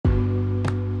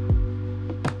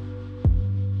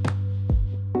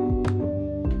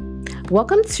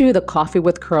Welcome to the Coffee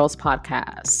with Curls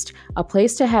podcast, a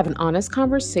place to have an honest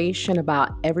conversation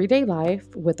about everyday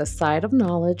life with a side of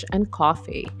knowledge and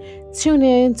coffee. Tune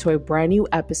in to a brand new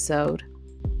episode.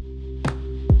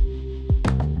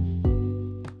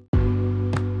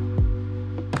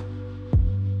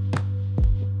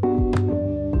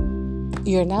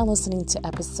 You're now listening to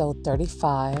episode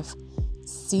 35,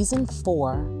 season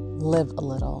 4, Live a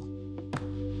Little.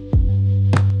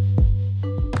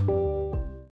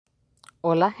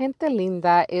 Hola, gente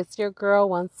linda. It's your girl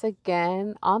once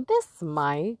again on this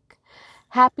mic.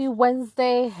 Happy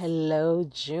Wednesday. Hello,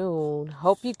 June.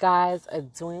 Hope you guys are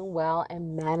doing well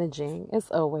and managing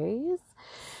as always.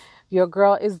 Your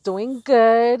girl is doing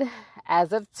good.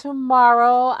 As of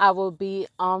tomorrow, I will be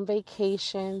on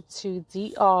vacation to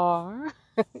DR.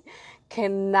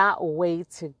 Cannot wait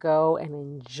to go and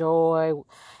enjoy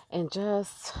and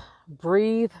just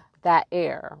breathe that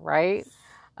air, right?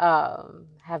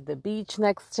 Have the beach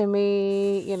next to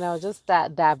me, just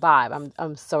that vibe.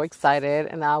 I'm so excited,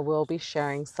 and I will be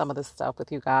sharing some of the stuff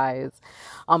with you guys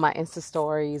on my Insta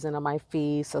stories and on my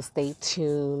feed, so stay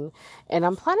tuned. And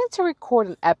I'm planning to record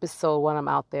an episode when I'm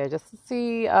out there just to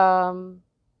see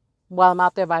while I'm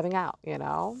out there vibing out,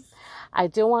 I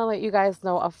do want to let you guys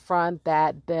know up front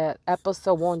that the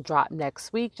episode won't drop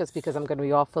next week just because I'm going to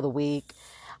be off for the week.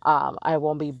 I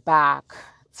won't be back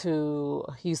to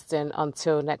Houston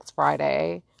until next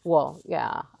Friday. Well,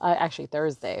 yeah, actually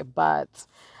Thursday, but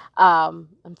I'm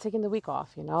taking the week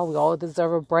off. We all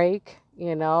deserve a break,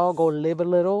 go live a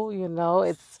little,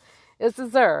 it's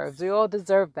deserved. We all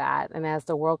deserve that. And as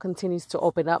the world continues to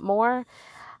open up more,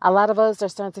 a lot of us are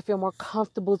starting to feel more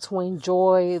comfortable to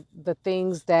enjoy the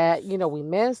things that, we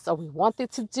miss or we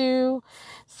wanted to do.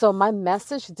 So my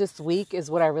message this week is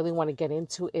what I really want to get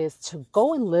into is to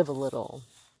go and live a little.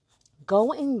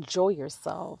 Go enjoy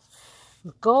yourself.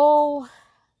 Go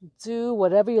do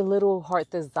whatever your little heart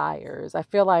desires. I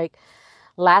feel like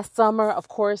last summer, of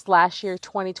course, last year,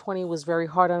 2020 was very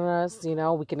hard on us.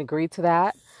 We can agree to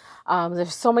that.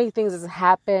 There's so many things that's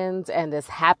happened and that's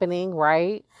happening,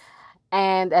 right?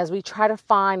 And as we try to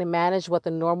find and manage what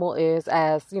the normal is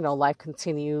as, life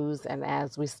continues and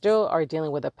as we still are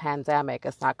dealing with a pandemic,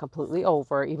 it's not completely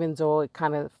over, even though it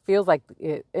kind of feels like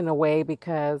it in a way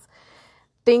because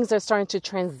things are starting to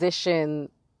transition,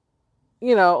 a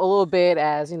little bit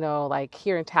as, like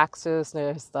here in Texas,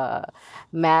 there's the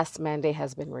mask mandate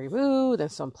has been removed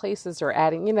and some places are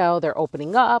adding, they're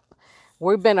opening up.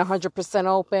 We've been 100%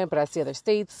 open, but I see other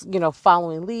states,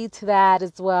 following lead to that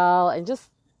as well. And just,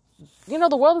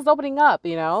 the world is opening up,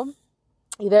 either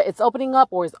it's opening up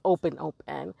or it's open.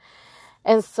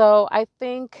 And so I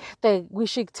think that we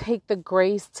should take the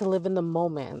grace to live in the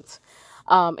moment.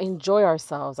 Enjoy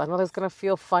ourselves. I know that's going to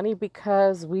feel funny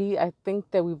because I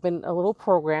think that we've been a little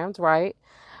programmed, right?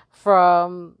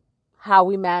 From how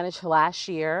we managed last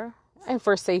year and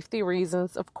for safety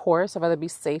reasons, of course, I'd rather be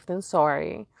safe than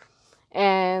sorry.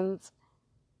 And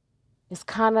it's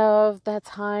kind of that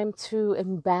time to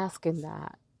bask in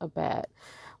that a bit,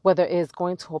 whether it's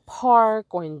going to a park,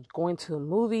 going to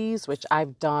movies, which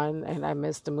I've done and I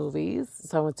miss the movies.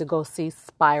 So I went to go see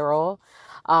Spiral.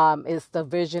 It's the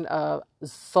vision of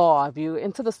Saw. If you're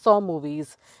into the Saw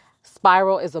movies,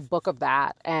 Spiral is a book of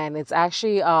that. And it's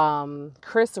actually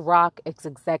Chris Rock is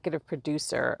executive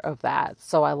producer of that.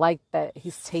 So I like that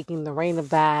he's taking the reign of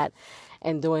that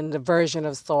and doing the version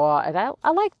of Saw. And I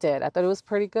liked it. I thought it was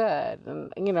pretty good.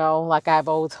 And, like I've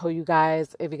always told you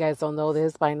guys, if you guys don't know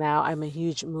this by now, I'm a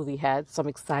huge movie head. So I'm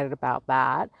excited about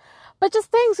that. But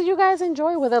just things that you guys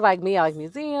enjoy with it, like me. I like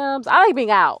museums. I like being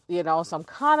out, So I'm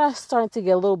kind of starting to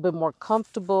get a little bit more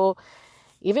comfortable.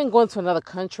 Even going to another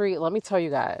country, let me tell you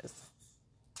guys,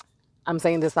 I'm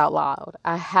saying this out loud.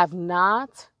 I have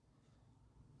not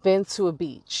been to a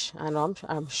beach. I know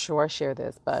I'm sure I share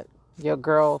this, but your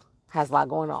girl has a lot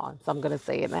going on. So I'm going to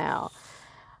say it now.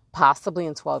 Possibly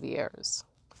in 12 years.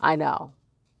 I know.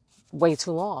 Way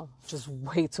too long. Just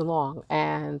way too long.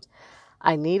 And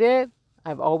I need it.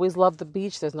 I've always loved the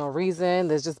beach. There's no reason.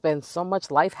 There's just been so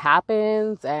much life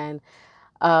happens. And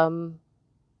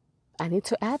I need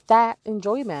to add that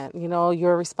enjoyment.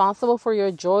 You're responsible for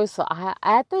your joy. So I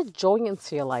add the joy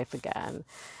into your life again.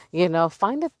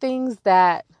 Find the things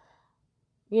that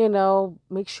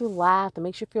makes you laugh, that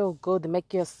makes you feel good, that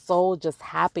make your soul just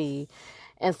happy.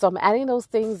 And so I'm adding those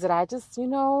things that I just,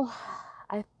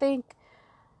 I think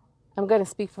I'm going to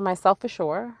speak for myself for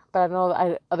sure, but I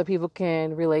know other people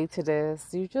can relate to this.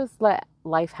 You just let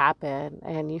life happen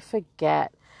and you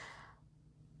forget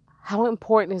how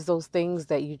important is those things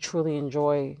that you truly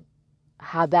enjoy,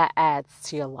 how that adds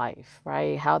to your life,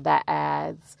 right? How that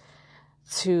adds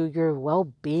to your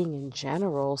well-being in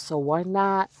general. So why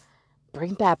not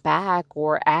bring that back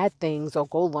or add things or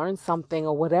go learn something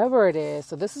or whatever it is.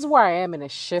 So this is where I am in a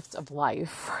shift of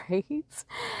life, right?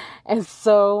 And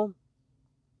so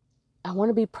I want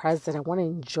to be present. I want to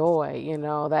enjoy,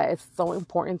 that it's so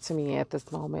important to me at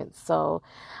this moment. So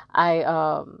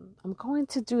I'm going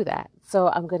to do that. So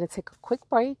I'm going to take a quick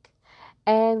break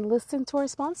and listen to our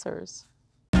sponsors.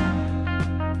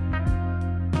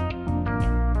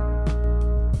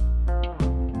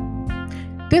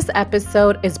 This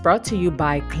episode is brought to you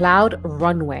by Cloud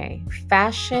Runway,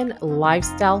 fashion,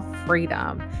 lifestyle,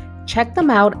 freedom. Check them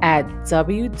out at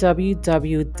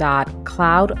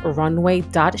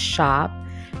www.cloudrunway.shop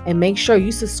and make sure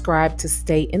you subscribe to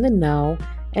stay in the know.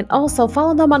 And also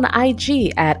follow them on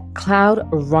IG at Cloud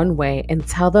Runway and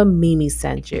tell them Mimi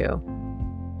sent you.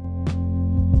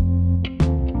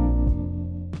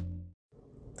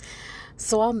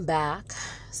 So I'm back.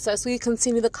 So as we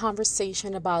continue the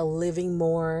conversation about living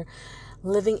more,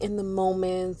 living in the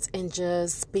moment, and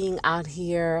just being out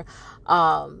here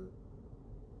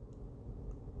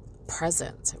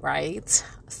present, right?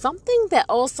 Something that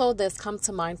also that's come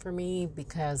to mind for me,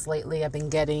 because lately I've been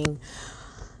getting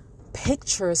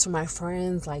pictures from my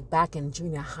friends like back in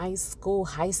junior high school,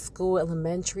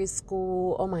 elementary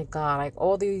school. Oh my God, like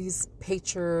all these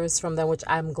pictures from them, which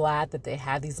I'm glad that they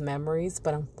had these memories.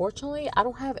 But unfortunately, I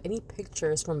don't have any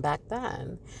pictures from back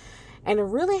then. And it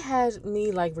really had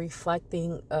me like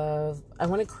reflecting of, I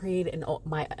want to create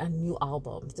a new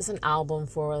album, just an album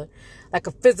for like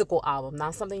a physical album,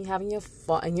 not something you have in your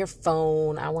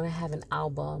phone. I want to have an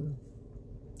album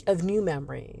of new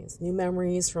memories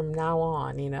from now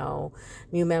on, new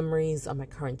memories of my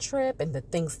current trip and the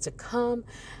things to come.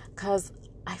 Because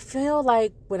I feel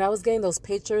like when I was getting those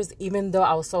pictures, even though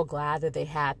I was so glad that they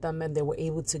had them and they were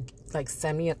able to like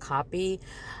send me a copy,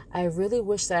 I really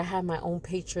wish that I had my own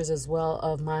pictures as well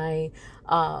of my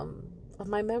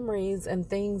memories and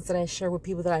things that I share with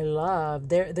people that I love.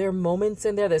 There are moments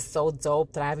in there that's so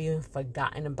dope that I've even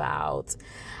forgotten about,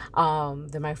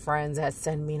 that my friends had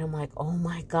sent me. And I'm like, oh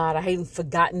my God, I hadn't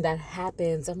forgotten that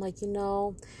happens. I'm like,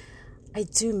 I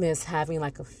do miss having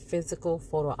like a physical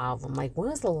photo album. Like, when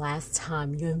was the last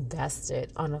time you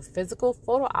invested on a physical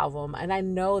photo album? And I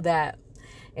know that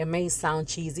it may sound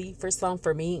cheesy for some.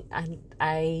 For me,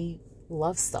 I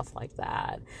love stuff like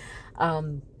that.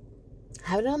 Having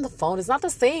it on the phone, it's not the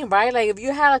same, right? Like if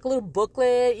you had like a little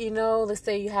booklet, let's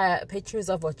say you had pictures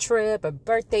of a trip, a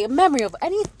birthday, a memory of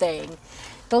anything.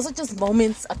 Those are just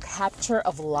moments, a capture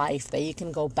of life that you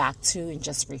can go back to and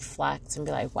just reflect and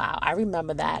be like, wow, I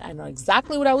remember that. I know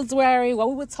exactly what I was wearing, what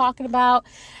we were talking about,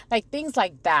 like things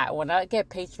like that. When I get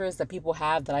pictures that people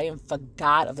have that I even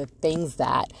forgot of the things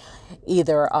that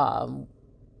either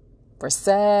were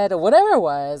said or whatever it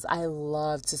was, I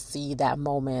love to see that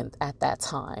moment at that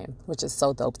time, which is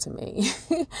so dope to me.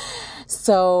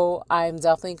 So I'm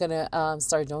definitely going to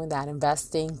start doing that,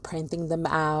 investing, printing them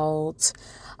out.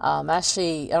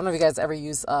 Actually, I don't know if you guys ever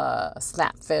use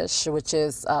Snapfish, which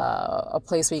is a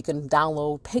place where you can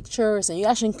download pictures and you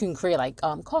actually can create like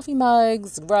coffee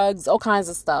mugs, rugs, all kinds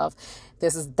of stuff.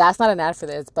 That's not an ad for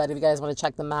this, but if you guys want to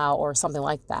check them out or something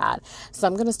like that. So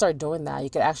I'm going to start doing that.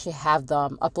 You could actually have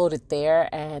them uploaded there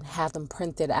and have them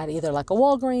printed at either like a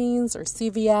Walgreens or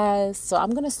CVS. So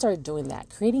I'm going to start doing that,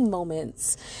 creating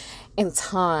moments in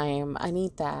time. I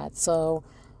need that. So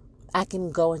I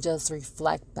can go and just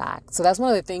reflect back. So that's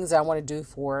one of the things that I want to do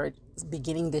for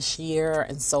beginning this year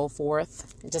and so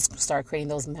forth. Just start creating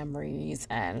those memories,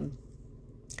 and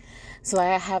so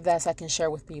I have that so I can share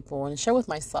with people and share with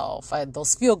myself.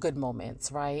 Those feel good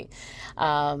moments, right?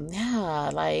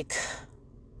 Like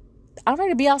I'm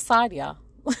ready to be outside, y'all.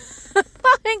 I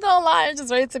ain't gonna lie, I'm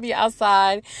just ready to be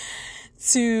outside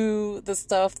to the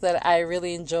stuff that I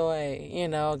really enjoy,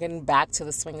 getting back to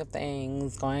the swing of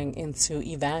things, going into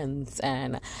events.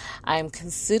 And I'm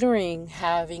considering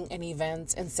having an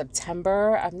event in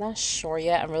September. I'm not sure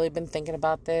yet. I've really been thinking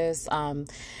about this.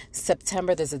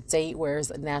 September, there's a date where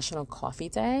it's National Coffee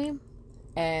Day.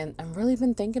 And I've really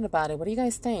been thinking about it. What do you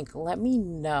guys think? Let me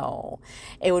know.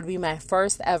 It would be my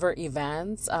first ever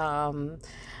event.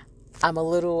 I'm a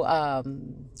little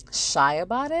shy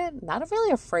about it. Not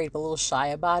really afraid, but a little shy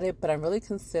about it. But I'm really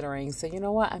considering. So you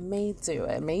know what? I may do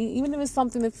it. Even if it's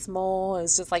something that's small,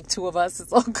 it's just like two of us.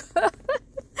 It's all good.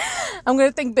 I'm going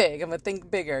to think big. I'm going to think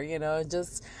bigger,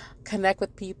 just connect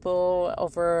with people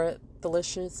over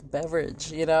delicious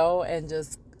beverage, and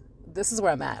just, this is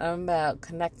where I'm at. I'm about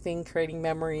connecting, creating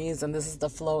memories, and this is the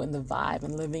flow and the vibe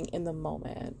and living in the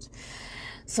moment.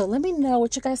 So let me know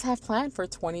what you guys have planned for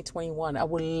 2021. I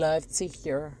would love to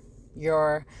hear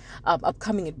your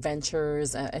upcoming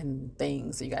adventures and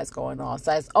things that you guys going on.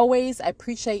 So as always, I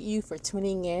appreciate you for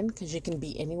tuning in, because you can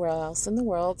be anywhere else in the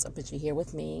world, but you're here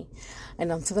with me.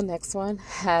 And until the next one,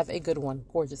 have a good one,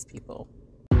 gorgeous people.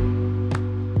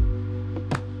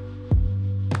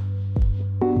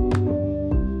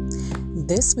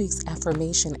 This week's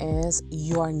affirmation is,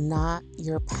 you are not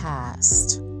your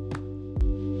past.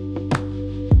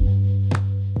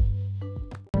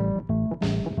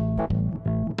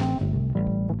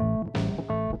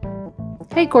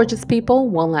 Hey, gorgeous people.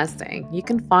 One last thing. You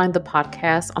can find the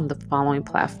podcast on the following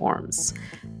platforms: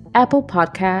 Apple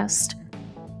Podcast,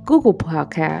 Google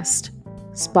Podcast,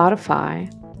 Spotify,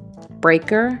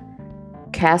 Breaker,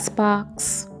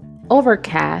 Castbox,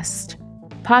 Overcast,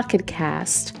 Pocket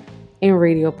Cast, and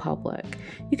Radio Public.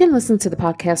 You can listen to the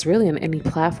podcast really on any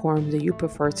platform that you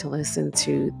prefer to listen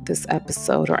to this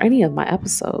episode or any of my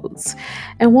episodes.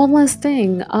 And one last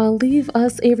thing, leave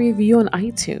us a review on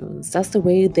iTunes. That's the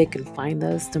way they can find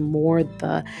us. The more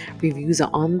the reviews are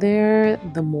on there,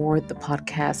 the more the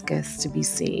podcast gets to be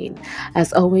seen.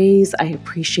 As always, I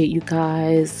appreciate you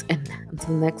guys. And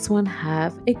until the next one,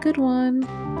 have a good one.